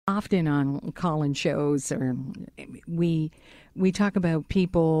Often on call-in shows, or we talk about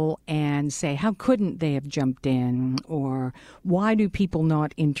people and say, how couldn't they have jumped in, or why do people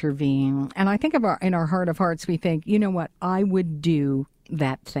not intervene? And I think in our heart of hearts, we think, you know what, I would do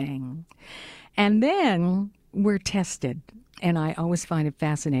that thing. And then we're tested. And I always find it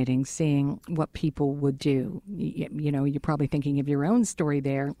fascinating seeing what people would do. You know, you're probably thinking of your own story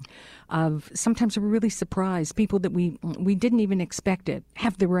there of sometimes we're really surprised. People that we didn't even expect it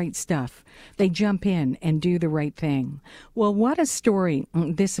have the right stuff. They jump in and do the right thing. Well, what a story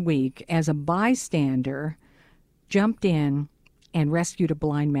this week as a bystander jumped in and rescued a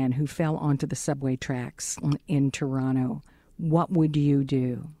blind man who fell onto the subway tracks in Toronto. What would you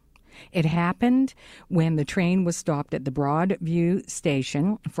do? It happened when the train was stopped at the Broadview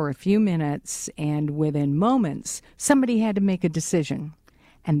station for a few minutes, and within moments, somebody had to make a decision.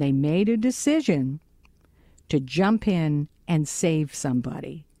 And they made a decision to jump in and save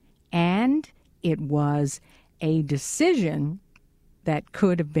somebody. And it was a decision that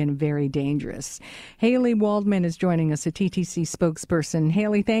could have been very dangerous. Hayley Waldman is joining us, a TTC spokesperson.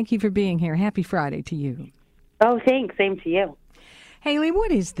 Hayley, thank you for being here. Happy Friday to you. Oh, thanks. Same to you. Hayley,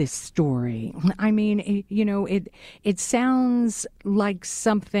 what is this story? I mean, you know, it sounds like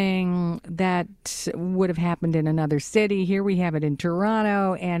something that would have happened in another city. Here we have it in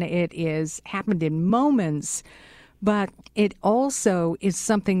Toronto, and it is happened in moments, but it also is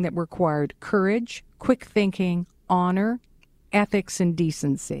something that required courage, quick thinking, honor, ethics, and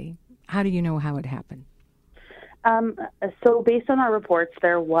decency. How do you know how it happened? So based on our reports,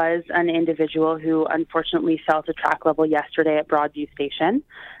 there was an individual who unfortunately fell to track level yesterday at Broadview Station.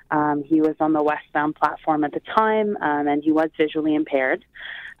 He was on the westbound platform at the time, and he was visually impaired.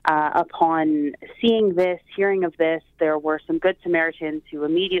 Upon seeing this, hearing of this, there were some Good Samaritans who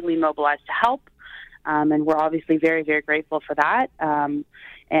immediately mobilized to help, and we're obviously very, very grateful for that.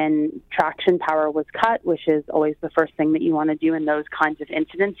 And traction power was cut, which is always the first thing that you want to do in those kinds of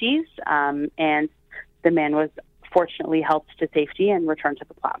incidences. And the man was fortunately helped to safety and returned to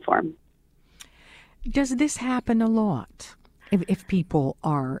the platform. Does this happen a lot if people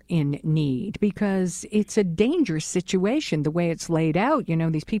are in need? Because it's a dangerous situation the way it's laid out. You know,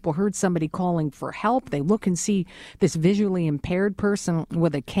 these people heard somebody calling for help. They look and see this visually impaired person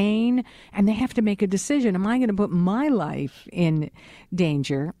with a cane, and they have to make a decision. Am I going to put my life in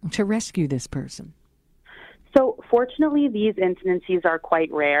danger to rescue this person? So fortunately, these incidences are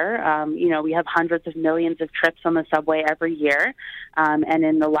quite rare. You know, we have hundreds of millions of trips on the subway every year. And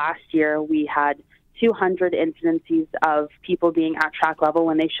in the last year, we had 200 incidences of people being at track level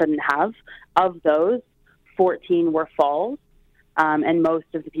when they shouldn't have. Of those, 14 were falls. And most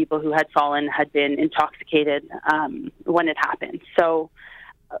of the people who had fallen had been intoxicated when it happened. So,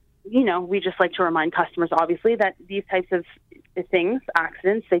 you know, we just like to remind customers, obviously, that these types of things,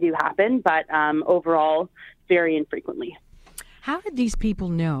 accidents, they do happen, but overall, very infrequently. How did these people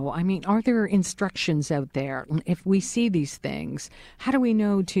know? I mean, are there instructions out there? If we see these things, how do we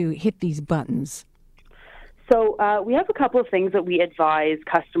know to hit these buttons? So we have a couple of things that we advise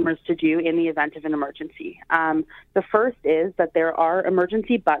customers to do in the event of an emergency. The first is that there are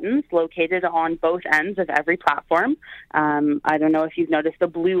emergency buttons located on both ends of every platform. I don't know if you've noticed the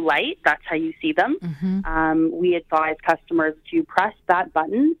blue light. That's how you see them. Mm-hmm. We advise customers to press that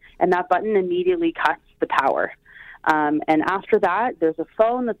button, and that button immediately cuts the power. And after that, there's a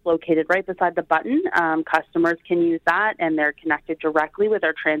phone that's located right beside the button. Customers can use that, and they're connected directly with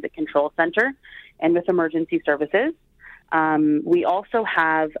our transit control center and with emergency services. We also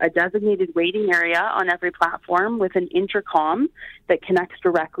have a designated waiting area on every platform with an intercom that connects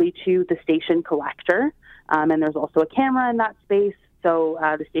directly to the station collector. And there's also a camera in that space, so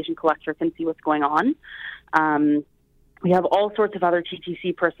the station collector can see what's going on. We have all sorts of other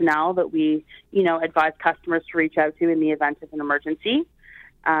TTC personnel that we, you know, advise customers to reach out to in the event of an emergency.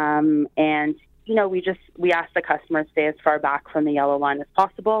 And, you know, we ask the customers to stay as far back from the yellow line as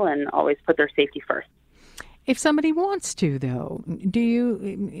possible and always put their safety first. If somebody wants to, though,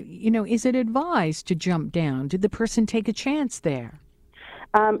 is it advised to jump down? Did the person take a chance there?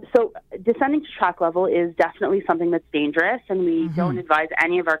 So descending to track level is definitely something that's dangerous, and we don't advise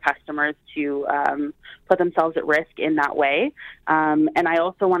any of our customers to put themselves at risk in that way. And I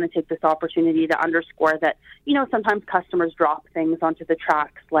also want to take this opportunity to underscore that, you know, sometimes customers drop things onto the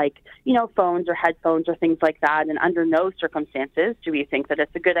tracks like, you know, phones or headphones or things like that, and under no circumstances do we think that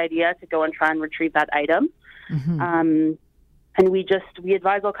it's a good idea to go and try and retrieve that item. And we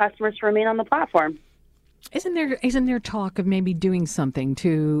advise all customers to remain on the platform. Isn't there talk of maybe doing something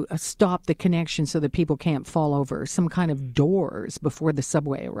to stop the connection so that people can't fall over, some kind of doors before the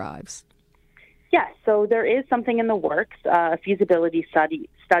subway arrives? Yes, so there is something in the works, a feasibility study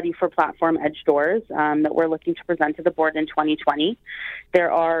study for platform edge doors that we're looking to present to the board in 2020.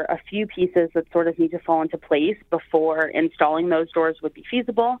 There are a few pieces that sort of need to fall into place before installing those doors would be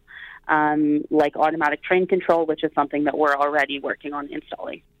feasible, like automatic train control, which is something that we're already working on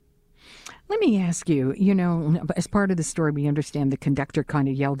installing. Let me ask you, as part of the story, we understand the conductor kind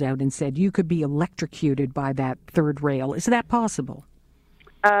of yelled out and said you could be electrocuted by that third rail. Is that possible?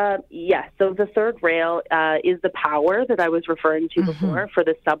 Yes. So the third rail is the power that I was referring to before for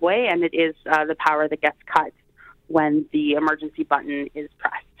the subway, and it is the power that gets cut when the emergency button is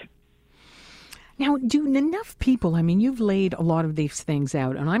pressed. Now, do enough people, you've laid a lot of these things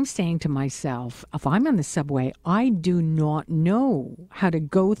out, and I'm saying to myself, if I'm on the subway, I do not know how to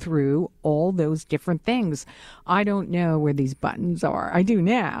go through all those different things. I don't know where these buttons are. I do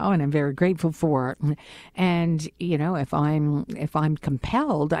now, and I'm very grateful for it. And, if I'm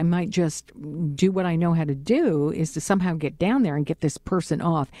compelled, I might just do what I know how to do, is to somehow get down there and get this person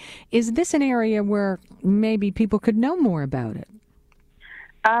off. Is this an area where maybe people could know more about it?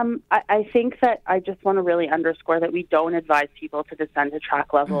 I think that I just want to really underscore that we don't advise people to descend to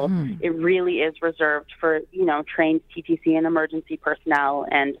track level. It really is reserved for, trained TTC and emergency personnel.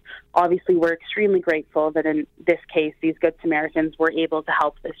 And obviously we're extremely grateful that in this case, these Good Samaritans were able to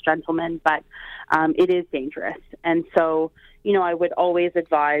help this gentleman, but it is dangerous. And so, I would always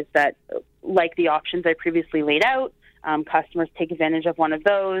advise that, like the options I previously laid out, customers take advantage of one of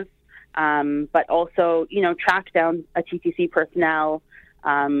those, but also, track down a TTC personnel.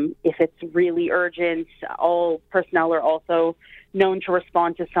 If it's really urgent, all personnel are also known to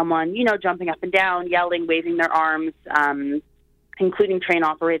respond to someone, jumping up and down, yelling, waving their arms, including train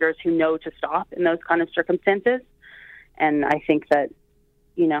operators who know to stop in those kind of circumstances. And I think that,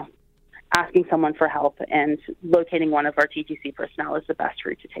 asking someone for help and locating one of our TTC personnel is the best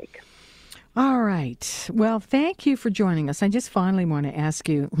route to take. All right. Well, thank you for joining us. I just finally want to ask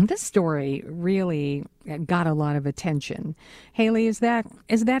you, this story really got a lot of attention. Haley, is that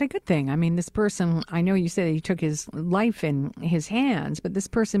a good thing? This person, I know you said he took his life in his hands, but this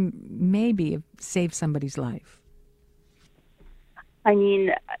person maybe saved somebody's life.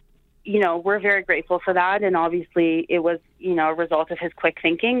 We're very grateful for that. And obviously it was, a result of his quick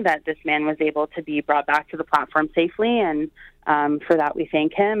thinking that this man was able to be brought back to the platform safely. And for that, we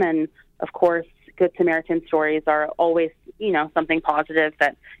thank him. And of course, Good Samaritan stories are always, something positive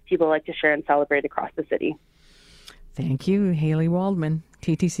that people like to share and celebrate across the city. Thank you, Haley Waldman,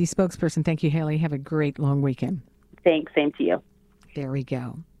 TTC spokesperson. Thank you, Haley. Have a great long weekend. Thanks. Same to you. There we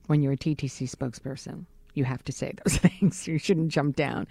go. When you're a TTC spokesperson, you have to say those things. You shouldn't jump down.